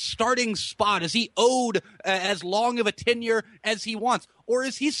a starting spot? Is he owed as long of a tenure as he wants? Or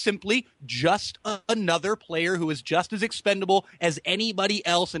is he simply just another player who is just as expendable as anybody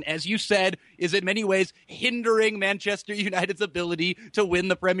else, and as you said, is in many ways hindering Manchester United's ability to win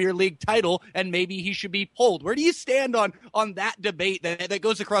the Premier League title, and maybe he should be pulled? Where do you stand on that debate that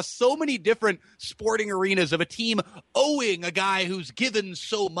goes across so many different sporting arenas of a team owing a guy who's given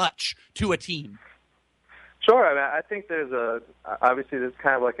so much to a team? Sure. I mean, I think obviously there's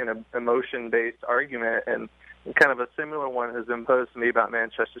kind of like an emotion-based argument, and kind of a similar one has been posed to me about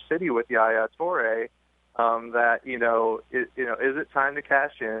Manchester City with Yaya Toure, that, is it time to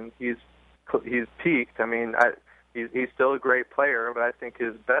cash in? He's peaked. I mean, he's still a great player, but I think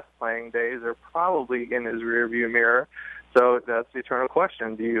his best playing days are probably in his rearview mirror. So that's the eternal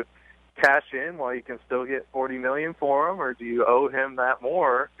question. Do cash in while you can still get $40 million for him, or do you owe him that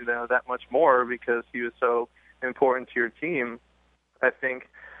much more because he was so important to your team? I think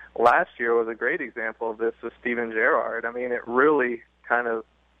last year was a great example of this with Steven Gerrard. I mean, it really kind of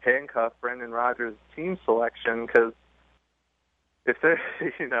handcuffed Brendan Rodgers' team selection, because if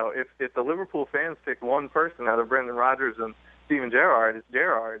the Liverpool fans pick one person out of Brendan Rodgers and Steven Gerrard, it's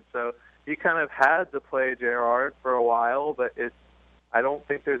Gerrard. So he kind of had to play Gerrard for a while, but I don't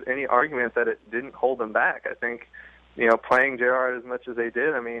think there's any argument that it didn't hold him back. I think, playing Gerrard as much as they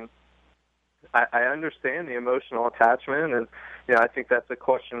did, I mean, I understand the emotional attachment, and I think that's a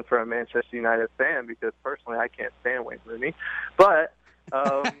question for a Manchester United fan, because personally I can't stand Wayne Rooney. But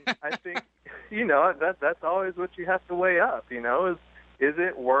I think that's always what you have to weigh up. Is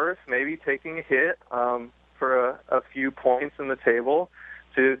it worth maybe taking a hit for a few points in the table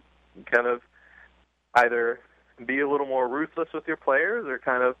to kind of either be a little more ruthless with your players, or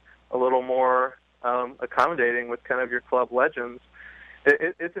kind of a little more accommodating with kind of your club legends?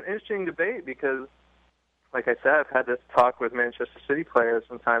 It's an interesting debate, because, like I said, I've had this talk with Manchester City players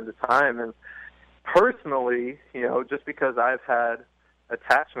from time to time, and personally, just because I've had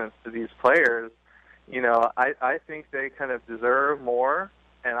attachments to these players, I think they kind of deserve more,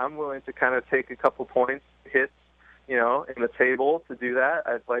 and I'm willing to kind of take a couple points hits, in the table to do that.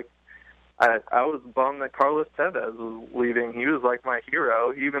 I was bummed that Carlos Tevez was leaving. He was like my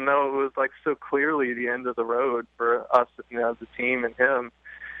hero, even though it was like so clearly the end of the road for us, the team and him.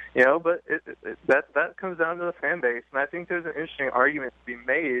 But that comes down to the fan base, and I think there's an interesting argument to be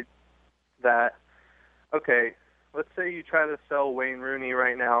made that, okay, let's say you try to sell Wayne Rooney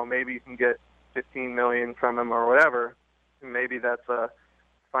right now, maybe you can get $15 million from him or whatever. Maybe that's a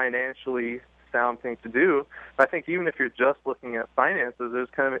financially sound thing to do. But I think even if you're just looking at finances, there's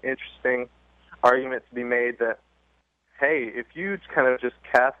kind of an interesting argument to be made that, hey, if you kind of just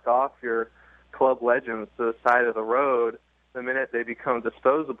cast off your club legends to the side of the road the minute they become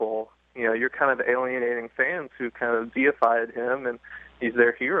disposable, you're kind of alienating fans who kind of deified him and he's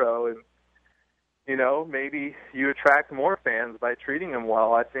their hero. And maybe you attract more fans by treating him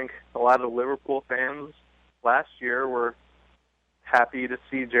well. I think a lot of Liverpool fans last year were happy to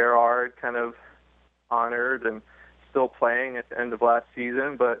see Gerrard kind of honored and still playing at the end of last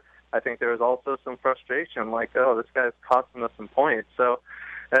season, but I think there was also some frustration, like, oh, this guy's costing us some points. So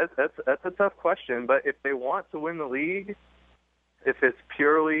that's a tough question. But if they want to win the league, if it's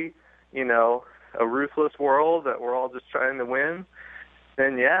purely, a ruthless world that we're all just trying to win,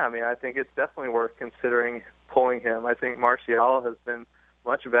 then yeah, I mean, I think it's definitely worth considering pulling him. I think Martial has been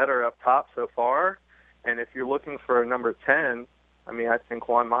much better up top so far, and if you're looking for a number 10, I mean, I think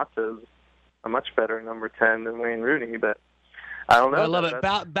Juan Mata is a much better number 10 than Wayne Rooney, but I don't know. I love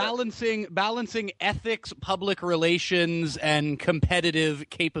it. Balancing ethics, public relations, and competitive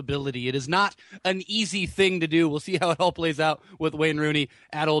capability. It is not an easy thing to do. We'll see how it all plays out with Wayne Rooney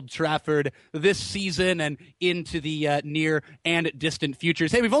at Old Trafford this season and into the near and distant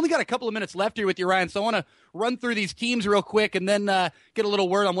futures. Hey, we've only got a couple of minutes left here with you, Ryan, so I want to run through these teams real quick and then get a little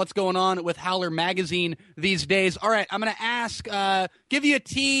word on what's going on with Howler Magazine these days. All right, I'm going to ask, give you a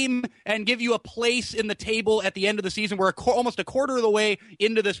team and give you a place in the table at the end of the season. We're almost a quarter of the way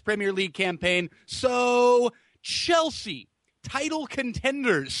into this Premier League campaign. So, Chelsea, title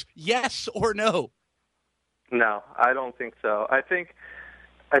contenders, yes or no? No, I don't think so. I think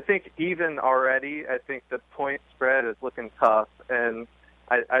even already, I think the point spread is looking tough, and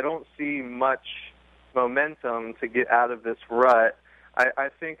I don't see much momentum to get out of this rut. I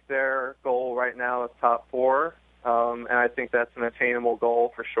think their goal right now is top four, and I think that's an attainable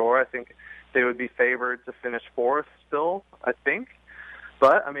goal for sure. I think they would be favored to finish fourth still, I think.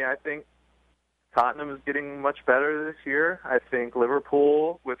 But, I mean, I think Tottenham is getting much better this year. I think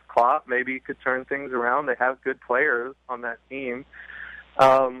Liverpool with Klopp maybe could turn things around. They have good players on that team.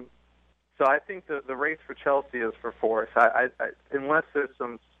 So I think the race for Chelsea is for fourth. I unless there's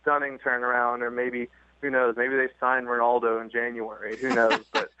some stunning turnaround, or maybe, who knows, maybe they sign Ronaldo in January. Who knows?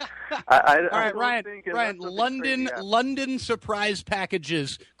 But all right, Ryan, London surprise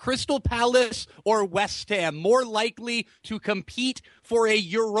packages. Crystal Palace or West Ham more likely to compete for a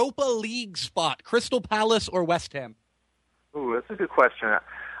Europa League spot? Crystal Palace or West Ham? Ooh, that's a good question.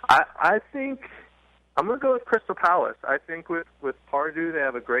 I think I'm going to go with Crystal Palace. I think with Pardew, they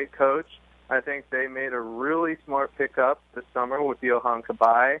have a great coach. I think they made a really smart pickup this summer with Johan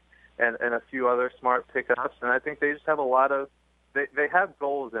Cabaye and a few other smart pickups. And I think they just have a lot of they have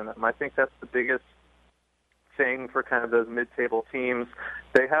goals in them. I think that's the biggest thing for kind of those mid-table teams.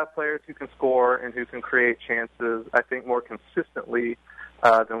 They have players who can score and who can create chances, I think, more consistently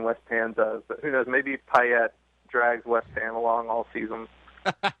than West Ham does. But who knows, maybe Payet drags West Ham along all season.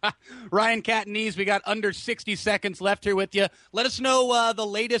 Ryan Catanese, we got under 60 seconds left here with you. Let us know the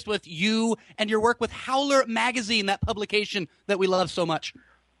latest with you and your work with Howler Magazine, that publication that we love so much.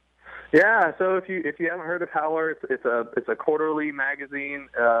 Yeah, so if you haven't heard of Howler, it's a quarterly magazine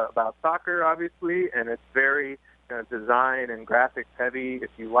about soccer, obviously, and it's very design and graphics heavy. If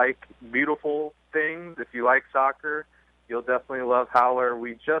you like beautiful things, if you like soccer, you'll definitely love Howler.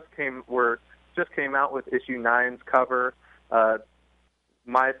 We just came out with issue 9's cover.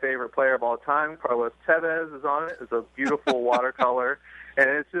 My favorite player of all time, Carlos Tevez, is on it. It's a beautiful watercolor, and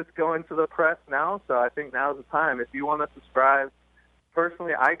it's just going to the press now. So I think now's the time. If you want to subscribe,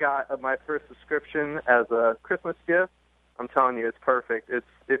 personally, I got my first subscription as a Christmas gift. I'm telling you, it's perfect.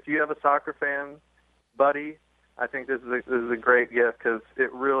 If you have a soccer fan, buddy, I think this is a great gift because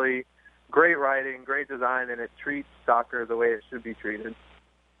it really great writing, great design, and it treats soccer the way it should be treated.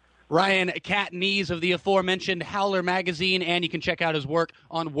 Ryan Catanese of the aforementioned Howler Magazine, and you can check out his work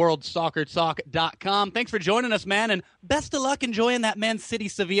on WorldSoccerTalk.com. Thanks for joining us, man, and best of luck enjoying that Man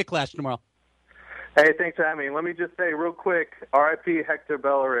City-Sevilla clash tomorrow. Hey, thanks for having me. Let me just say real quick, R.I.P. Hector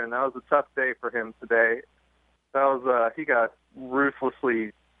Bellerin. That was a tough day for him today. That was he got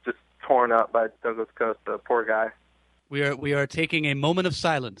ruthlessly just torn up by Douglas Costa. Poor guy. We are taking a moment of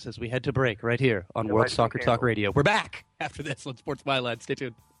silence as we head to break right here on World Soccer Talk Radio. We're back after this on Sports Byline. Stay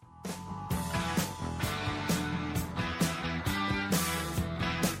tuned.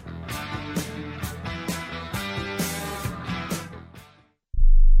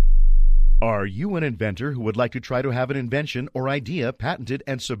 Are you an inventor who would like to try to have an invention or idea patented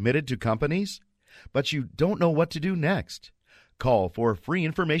and submitted to companies? But you don't know what to do next? Call for free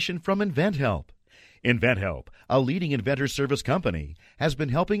information from InventHelp. InventHelp, a leading inventor service company, has been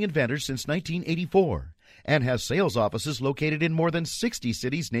helping inventors since 1984 and has sales offices located in more than 60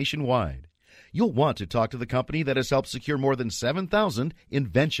 cities nationwide. You'll want to talk to the company that has helped secure more than 7,000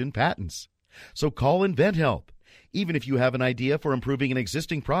 invention patents. So call InventHelp. Even if you have an idea for improving an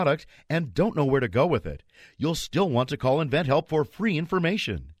existing product and don't know where to go with it, you'll still want to call InventHelp for free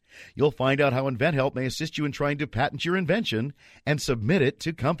information. You'll find out how InventHelp may assist you in trying to patent your invention and submit it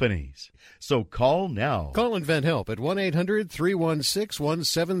to companies. So call now. Call InventHelp at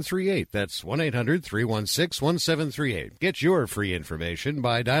 1-800-316-1738. That's 1-800-316-1738. Get your free information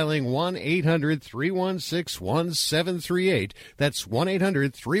by dialing 1-800-316-1738. That's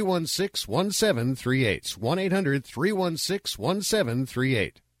 1-800-316-1738.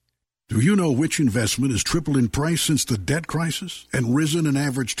 1-800-316-1738. Do you know which investment has tripled in price since the debt crisis and risen an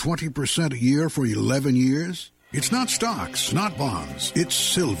average 20% a year for 11 years? It's not stocks, not bonds. It's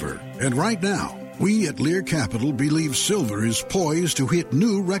silver. And right now, we at Lear Capital believe silver is poised to hit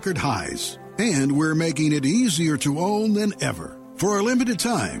new record highs. And we're making it easier to own than ever. For a limited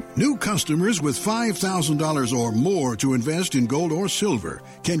time, new customers with $5,000 or more to invest in gold or silver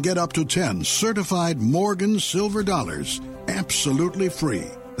can get up to 10 certified Morgan silver dollars absolutely free.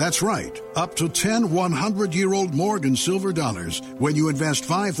 That's right, up to 10 100-year-old Morgan silver dollars when you invest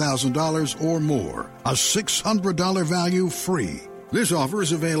 $5,000 or more. A $600 value free. This offer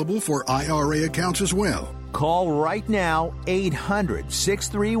is available for IRA accounts as well. Call right now,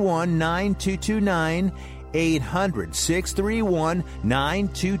 800-631-9229,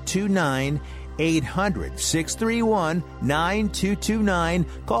 800-631-9229, 800-631-9229.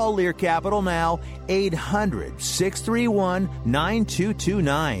 Call Lear Capital now,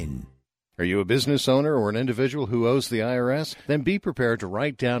 800-631-9229. Are you a business owner or an individual who owes the IRS? Then be prepared to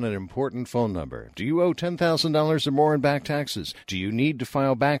write down an important phone number. Do you owe $10,000 or more in back taxes? Do you need to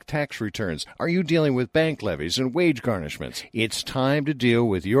file back tax returns? Are you dealing with bank levies and wage garnishments? It's time to deal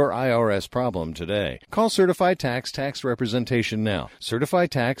with your IRS problem today. Call Certified Tax Representation now. Certified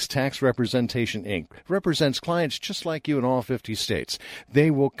Tax Representation, Inc. represents clients just like you in all 50 states.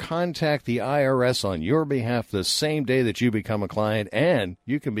 They will contact the IRS on your behalf the same day that you become a client, and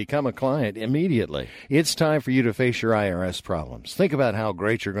you can become a client immediately. It's time for you to face your IRS problems. Think about how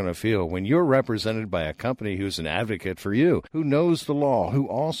great you're going to feel when you're represented by a company who's an advocate for you, who knows the law, who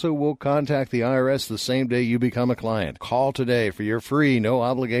also will contact the IRS the same day you become a client. Call today for your free,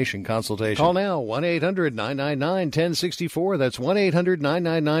 no-obligation consultation. Call now, 1-800-999-1064. That's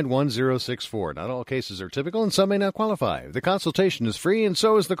 1-800-999-1064. Not all cases are typical, and some may not qualify. The consultation is free, and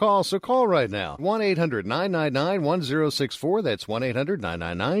so is the call, so call right now. 1-800-999-1064. That's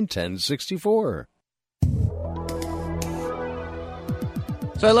 1-800-999-1064.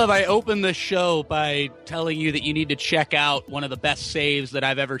 So I opened the show by telling you that you need to check out one of the best saves that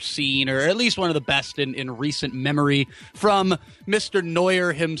I've ever seen, or at least one of the best in recent memory from Mr.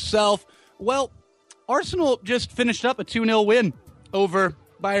 Neuer himself. Well, Arsenal just finished up a 2-0 win over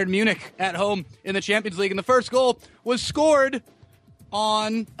Bayern Munich at home in the Champions League, and the first goal was scored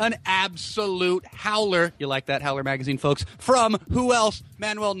on an absolute howler. You like that, Howler Magazine, folks? From who else?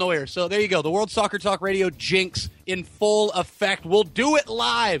 Manuel Neuer. So there you go. The World Soccer Talk Radio jinx in full effect. We'll do it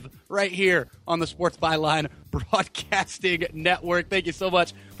live right here on the Sports Byline Broadcasting Network. Thank you so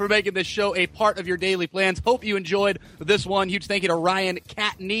much for making this show a part of your daily plans. Hope you enjoyed this one. Huge thank you to Ryan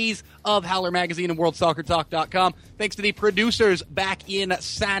Katniss of Howler Magazine and WorldSoccerTalk.com. Thanks to the producers back in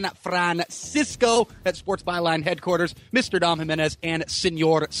San Francisco at Sports Byline headquarters, Mr. Dom Jimenez and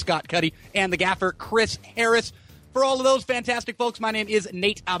Senor Scott Cuddy, and the gaffer, Chris Harris. For all of those fantastic folks, my name is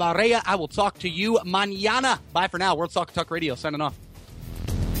Nate Abaurrea. I will talk to you mañana. Bye for now. World Soccer Talk Radio signing off.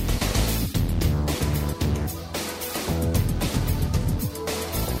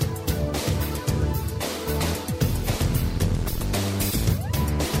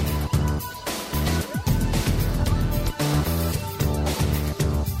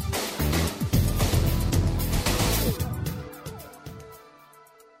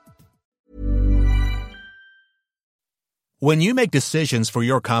 When you make decisions for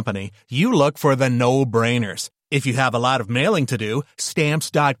your company, you look for the no-brainers. If you have a lot of mailing to do,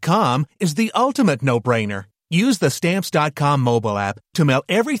 Stamps.com is the ultimate no-brainer. Use the Stamps.com mobile app to mail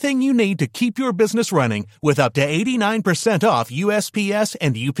everything you need to keep your business running with up to 89% off USPS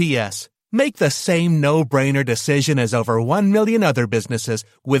and UPS. Make the same no-brainer decision as over 1 million other businesses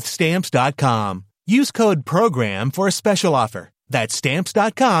with Stamps.com. Use code PROGRAM for a special offer. That's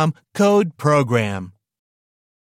Stamps.com, code PROGRAM.